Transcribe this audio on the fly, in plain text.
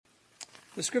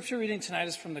The scripture reading tonight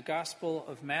is from the Gospel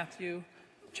of Matthew,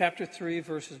 chapter 3,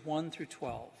 verses 1 through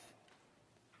 12.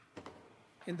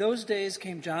 In those days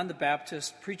came John the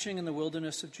Baptist, preaching in the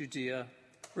wilderness of Judea,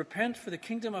 "Repent, for the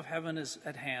kingdom of heaven is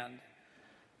at hand.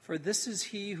 For this is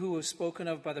he who was spoken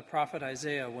of by the prophet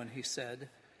Isaiah when he said,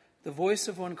 'The voice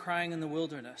of one crying in the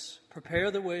wilderness, prepare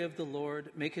the way of the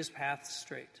Lord, make his paths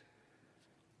straight.'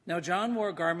 Now John wore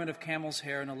a garment of camel's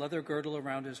hair and a leather girdle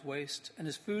around his waist, and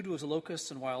his food was locusts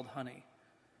and wild honey.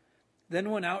 Then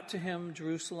went out to him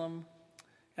Jerusalem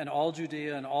and all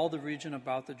Judea and all the region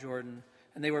about the Jordan,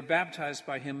 and they were baptized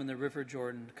by him in the river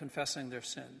Jordan, confessing their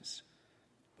sins.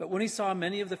 But when he saw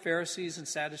many of the Pharisees and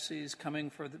Sadducees coming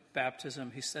for the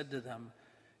baptism, he said to them,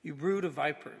 'You brood of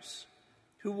vipers,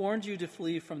 who warned you to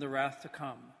flee from the wrath to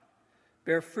come?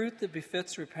 Bear fruit that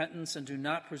befits repentance, and do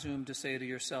not presume to say to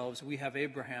yourselves, "We have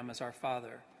Abraham as our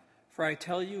father." For I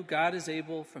tell you, God is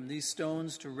able from these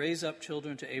stones to raise up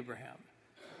children to Abraham.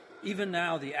 Even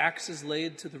now the axe is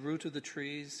laid to the root of the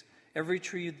trees. Every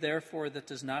tree, therefore, that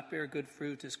does not bear good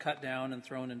fruit is cut down and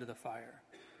thrown into the fire.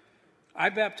 I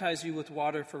baptize you with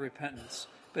water for repentance,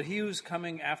 but he who is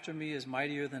coming after me is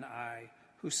mightier than I,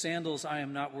 whose sandals I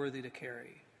am not worthy to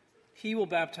carry. He will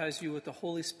baptize you with the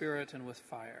Holy Spirit and with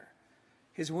fire.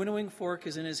 His winnowing fork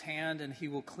is in his hand, and he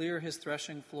will clear his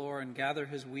threshing floor and gather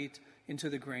his wheat into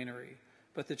the granary,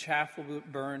 but the chaff will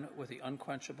burn with the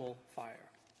unquenchable fire."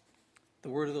 The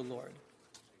word of the Lord.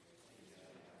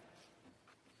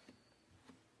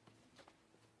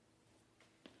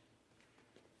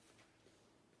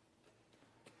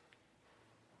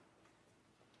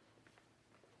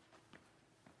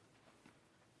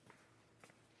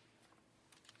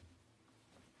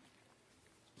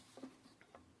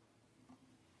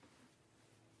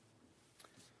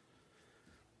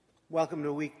 Welcome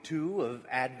to week 2 of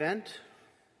Advent.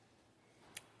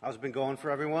 How's it been going for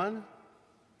everyone?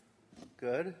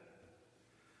 Good.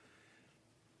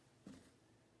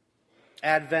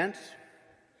 Advent,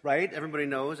 right? Everybody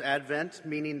knows Advent,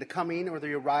 meaning the coming or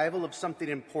the arrival of something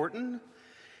important,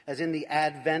 as in the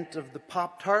advent of the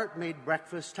Pop-Tart made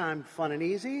breakfast time fun and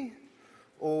easy,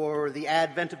 or the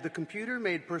advent of the computer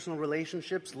made personal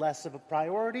relationships less of a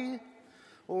priority,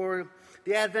 or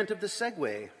the advent of the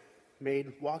Segway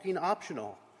made walking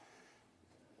optional,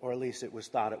 or at least it was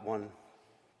thought at one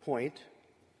point.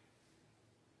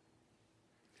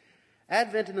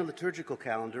 Advent in the liturgical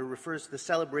calendar refers to the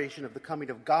celebration of the coming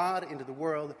of God into the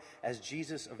world as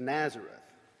Jesus of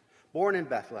Nazareth, born in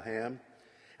Bethlehem,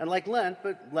 and like Lent,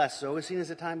 but less so, is seen as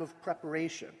a time of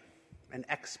preparation and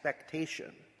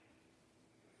expectation.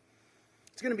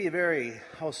 It's going to be a very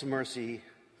House of Mercy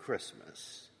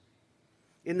Christmas.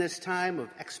 In this time of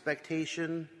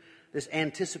expectation, this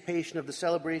anticipation of the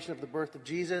celebration of the birth of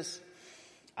Jesus,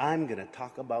 I'm going to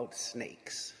talk about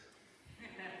snakes.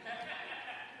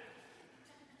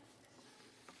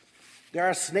 There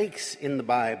are snakes in the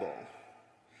Bible,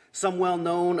 some well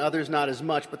known, others not as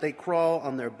much, but they crawl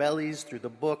on their bellies through the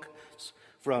books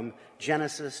from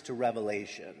Genesis to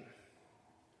Revelation.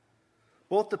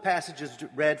 Both the passages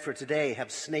read for today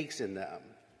have snakes in them.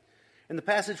 In the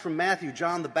passage from Matthew,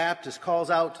 John the Baptist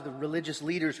calls out to the religious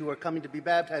leaders who are coming to be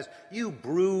baptized, "You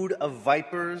brood of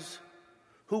vipers,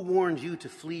 who warned you to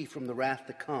flee from the wrath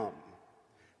to come?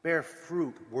 Bear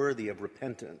fruit worthy of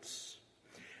repentance."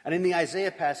 And in the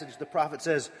Isaiah passage, the prophet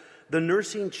says, "The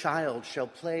nursing child shall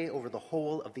play over the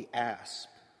hole of the asp,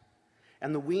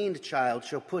 and the weaned child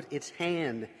shall put its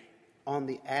hand on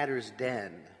the adder's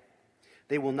den.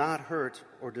 They will not hurt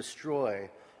or destroy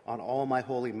on all my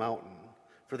holy mountain,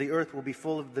 for the earth will be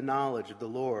full of the knowledge of the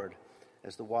Lord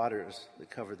as the waters that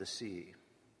cover the sea."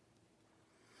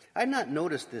 I've not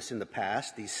noticed this in the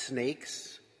past, these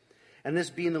snakes, and this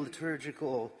being the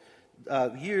liturgical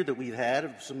year that we've had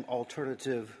of some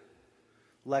alternative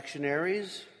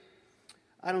lectionaries.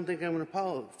 I don't think I'm going to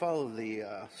follow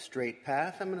the straight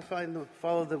path. I'm going to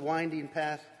follow the winding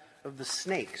path of the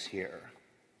snakes here.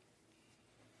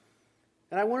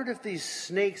 And I wondered if these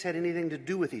snakes had anything to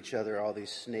do with each other, all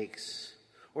these snakes,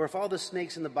 or if all the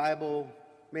snakes in the Bible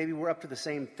maybe were up to the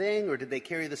same thing, or did they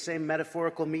carry the same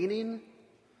metaphorical meaning?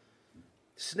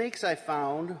 Snakes, I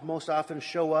found, most often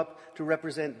show up to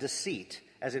represent deceit,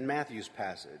 as in Matthew's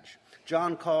passage.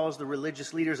 John calls the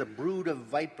religious leaders a brood of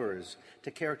vipers to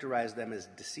characterize them as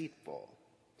deceitful.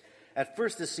 At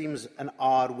first, this seems an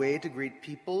odd way to greet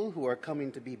people who are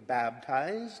coming to be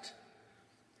baptized,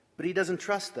 but he doesn't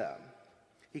trust them.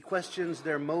 He questions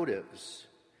their motives.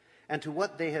 And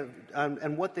what they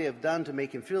have done to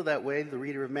make him feel that way, the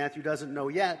reader of Matthew doesn't know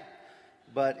yet,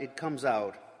 but it comes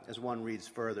out as one reads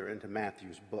further into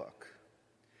Matthew's book.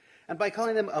 And by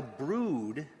calling them a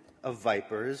brood of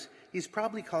vipers, he's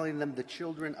probably calling them the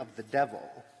children of the devil.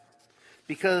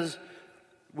 Because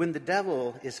when the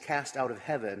devil is cast out of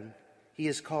heaven, he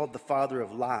is called the father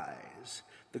of lies,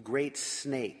 the great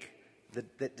snake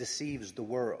that deceives the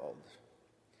world.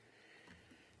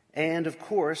 And of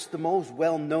course, the most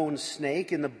well-known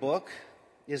snake in the book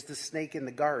is the snake in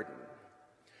the garden,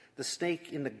 the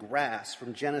snake in the grass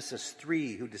from Genesis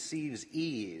 3 who deceives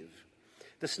Eve.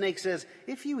 The snake says,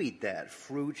 if you eat that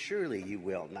fruit, surely you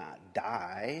will not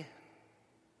die.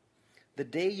 The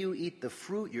day you eat the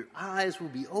fruit, your eyes will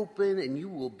be open and you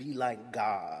will be like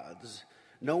gods,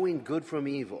 knowing good from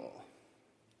evil.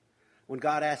 When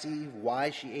God asks Eve why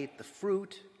she ate the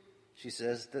fruit, she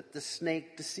says that the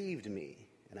snake deceived me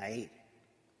and I ate it.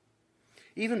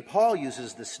 Even Paul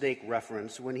uses the snake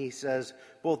reference when he says,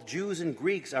 both Jews and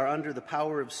Greeks are under the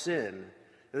power of sin.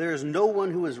 There is no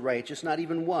one who is righteous, not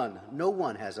even one. No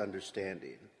one has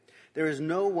understanding. There is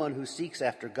no one who seeks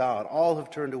after God. All have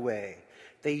turned away.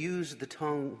 They use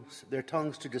their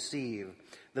tongues to deceive.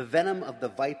 The venom of the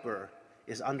viper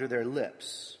is under their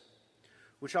lips,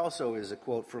 which also is a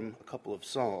quote from a couple of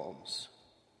Psalms.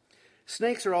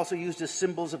 Snakes are also used as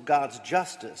symbols of God's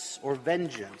justice or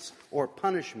vengeance or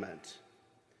punishment.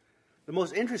 The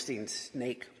most interesting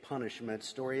snake punishment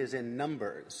story is in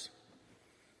Numbers.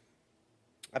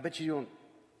 I bet you don't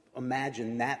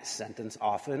imagine that sentence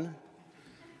often.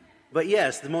 But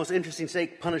yes, the most interesting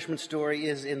snake punishment story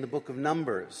is in the book of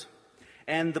Numbers.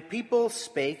 And the people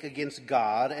spake against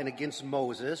God and against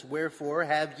Moses, wherefore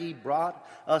have ye brought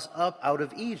us up out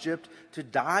of Egypt to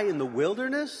die in the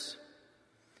wilderness?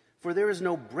 For there is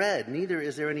no bread, neither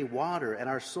is there any water, and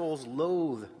our souls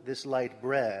loathe this light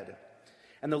bread.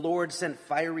 And the Lord sent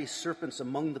fiery serpents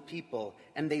among the people,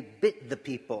 and they bit the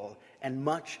people, and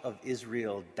much of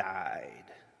Israel died.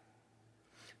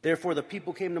 Therefore the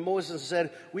people came to Moses and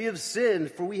said, we have sinned,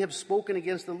 for we have spoken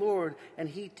against the Lord,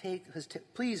 and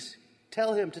please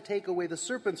tell him to take away the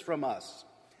serpents from us.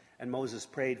 And Moses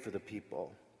prayed for the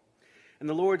people. And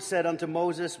the Lord said unto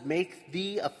Moses, make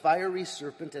thee a fiery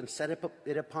serpent, and set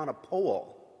it upon a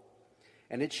pole.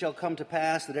 And it shall come to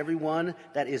pass that every one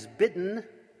that is bitten,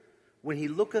 when he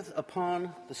looketh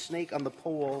upon the snake on the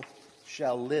pole,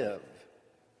 shall live.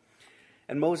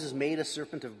 And Moses made a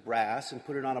serpent of brass and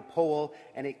put it on a pole,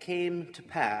 and it came to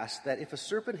pass that if a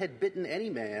serpent had bitten any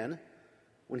man,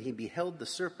 when he beheld the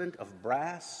serpent of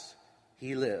brass,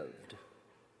 he lived.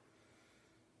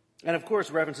 And of course,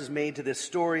 reference is made to this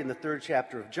story in the 3rd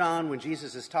chapter of John when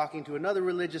Jesus is talking to another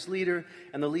religious leader,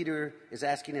 and the leader is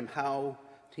asking him how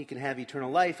he can have eternal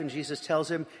life. And Jesus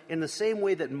tells him, in the same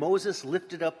way that Moses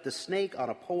lifted up the snake on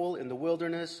a pole in the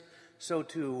wilderness, so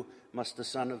too must the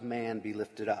Son of Man be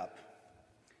lifted up.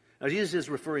 Now, Jesus is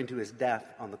referring to his death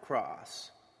on the cross.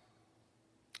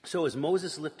 So as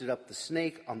Moses lifted up the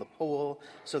snake on the pole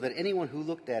so that anyone who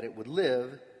looked at it would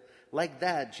live, like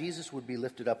that, Jesus would be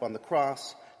lifted up on the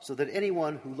cross so that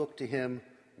anyone who looked to him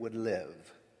would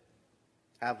live,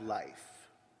 have life.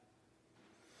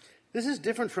 This is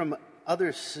different from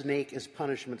other snake as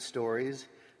punishment stories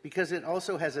because it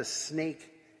also has a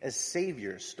snake as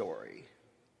savior story.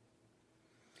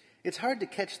 It's hard to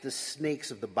catch the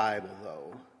snakes of the Bible,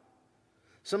 though.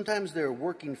 Sometimes they're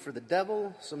working for the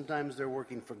devil, sometimes they're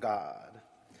working for God.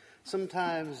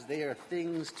 Sometimes they are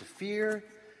things to fear,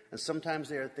 and sometimes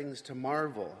they are things to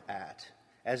marvel at,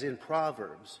 as in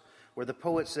Proverbs, where the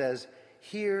poet says,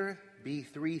 here be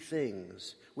 3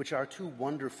 things which are too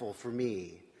wonderful for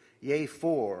me, yea,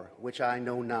 4 which I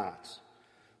know not.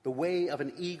 The way of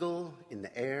an eagle in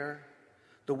the air,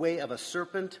 the way of a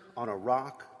serpent on a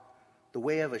rock, the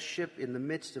way of a ship in the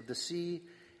midst of the sea,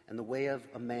 and the way of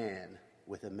a man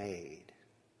with a maid.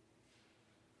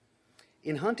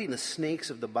 In hunting the snakes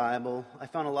of the Bible, I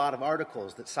found a lot of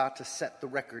articles that sought to set the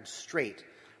record straight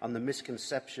on the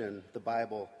misconception the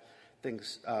Bible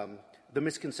thinks, the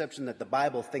misconception that the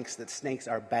Bible thinks that snakes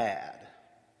are bad.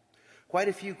 Quite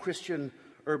a few Christian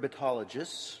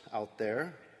herpetologists out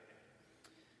there,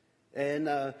 and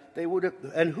who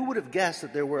would have guessed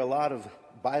that there were a lot of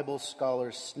Bible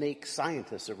scholars, snake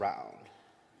scientists around?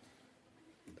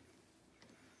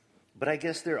 But I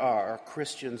guess there are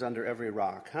Christians under every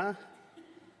rock, huh?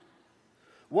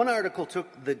 One article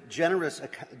took the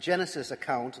Genesis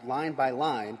account line by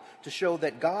line to show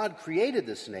that God created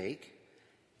the snake,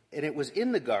 and it was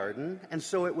in the garden, and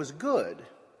so it was good.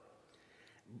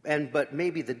 But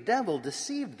maybe the devil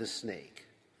deceived the snake.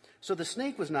 So the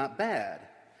snake was not bad.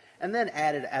 And then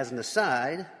added as an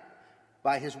aside,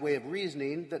 by his way of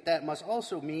reasoning, that must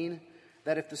also mean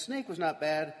that if the snake was not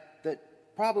bad, that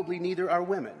probably neither are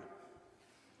women.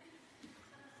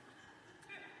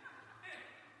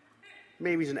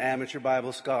 Maybe he's an amateur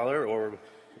Bible scholar or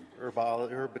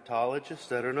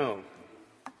herpetologist, I don't know.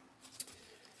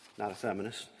 Not a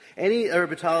feminist. Any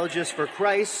herpetologist for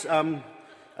Christ,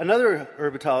 another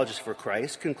herpetologist for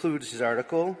Christ concludes his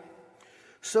article,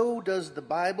 "So does the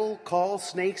Bible call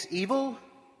snakes evil?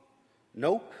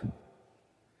 Nope.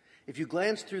 If you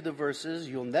glance through the verses,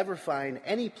 you'll never find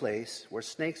any place where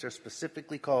snakes are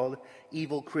specifically called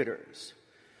evil critters.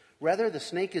 Rather, the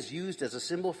snake is used as a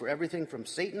symbol for everything from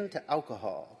Satan to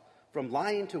alcohol, from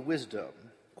lying to wisdom,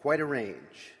 quite a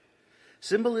range.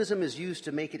 Symbolism is used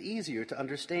to make it easier to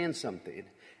understand something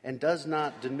and does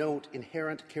not denote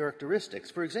inherent characteristics.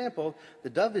 For example, the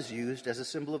dove is used as a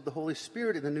symbol of the Holy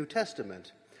Spirit in the New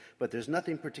Testament, but there's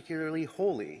nothing particularly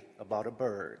holy about a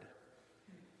bird."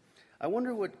 I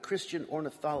wonder what Christian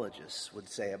ornithologists would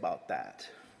say about that,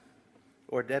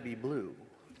 or Debbie Blue.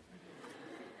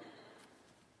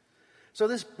 So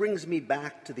this brings me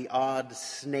back to the odd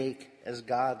snake as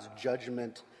God's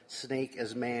judgment, snake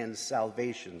as man's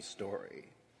salvation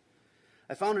story.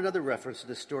 I found another reference to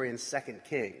this story in 2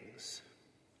 Kings.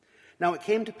 "Now it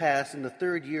came to pass in the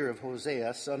 3rd year of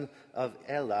Hosea, son of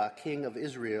Elah, king of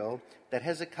Israel, that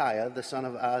Hezekiah, the son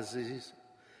of Aziz,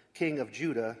 king of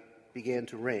Judah, began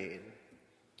to reign.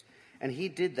 And he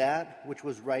did that which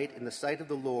was right in the sight of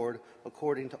the Lord,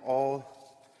 according to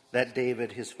all that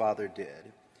David his father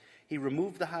did. He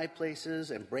removed the high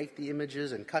places and brake the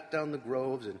images and cut down the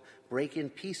groves and brake in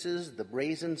pieces the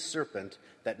brazen serpent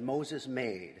that Moses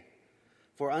made.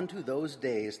 For unto those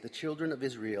days the children of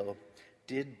Israel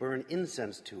did burn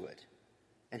incense to it,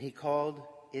 and he called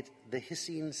it the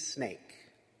hissing snake."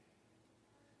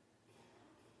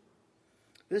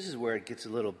 This is where it gets a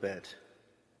little bit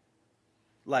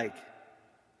like,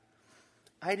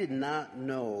 I did not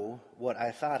know what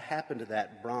I thought happened to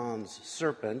that bronze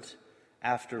serpent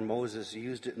after Moses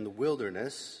used it in the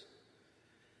wilderness,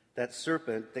 that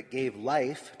serpent that gave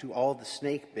life to all the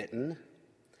snake-bitten.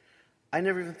 I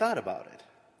never even thought about it.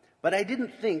 But I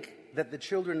didn't think that the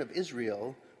children of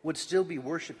Israel would still be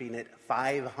worshiping it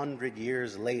 500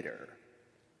 years later.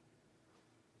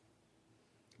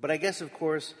 But I guess, of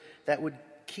course, that would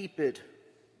keep it,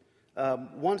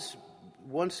 once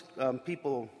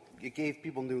it gave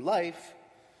people new life,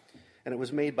 and it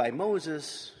was made by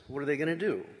Moses, what are they going to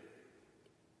do?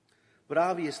 But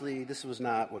obviously, this was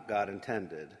not what God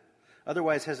intended.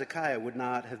 Otherwise, Hezekiah would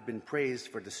not have been praised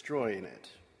for destroying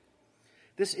it.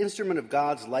 This instrument of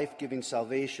God's life-giving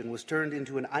salvation was turned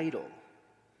into an idol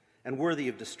and worthy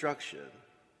of destruction.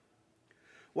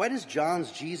 Why does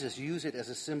John's Jesus use it as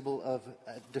a symbol of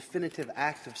a definitive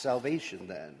act of salvation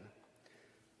then?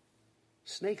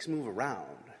 Snakes move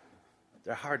around.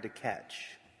 They're hard to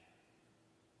catch.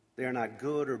 They are not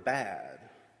good or bad.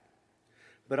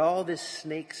 But all this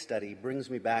snake study brings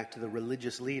me back to the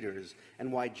religious leaders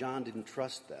and why John didn't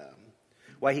trust them,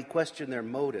 why he questioned their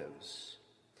motives.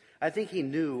 I think he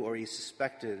knew, or he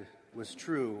suspected was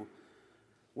true,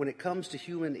 when it comes to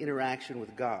human interaction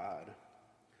with God.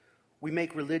 We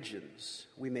make religions,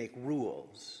 we make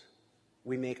rules,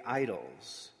 we make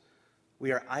idols.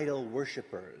 We are idol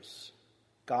worshipers.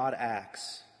 God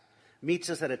acts, meets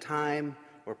us at a time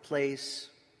or place,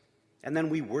 and then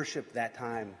we worship that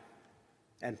time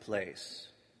and place.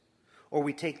 Or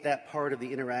we take that part of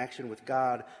the interaction with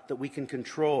God that we can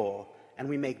control, and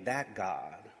we make that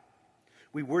God.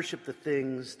 We worship the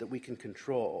things that we can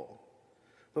control.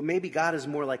 But maybe God is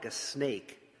more like a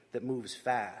snake that moves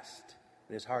fast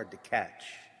and is hard to catch.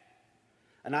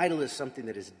 An idol is something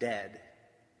that is dead,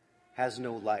 has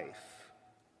no life.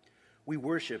 We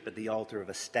worship at the altar of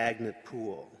a stagnant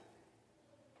pool.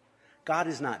 God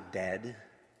is not dead.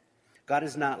 God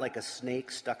is not like a snake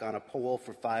stuck on a pole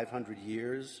for 500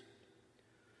 years.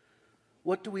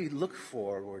 What do we look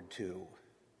forward to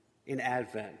in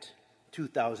Advent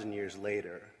 2,000 years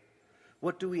later?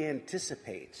 What do we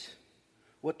anticipate?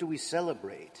 What do we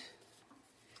celebrate?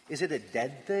 Is it a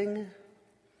dead thing?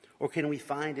 Or can we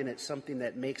find in it something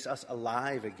that makes us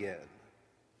alive again?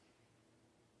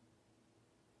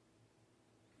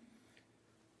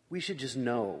 We should just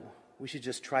know. We should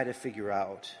just try to figure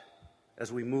out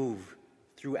as we move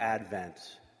through Advent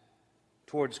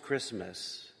towards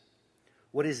Christmas,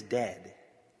 what is dead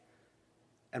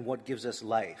and what gives us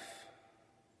life?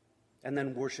 And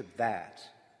then worship that.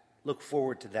 Look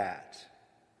forward to that.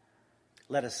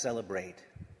 Let us celebrate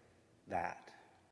that.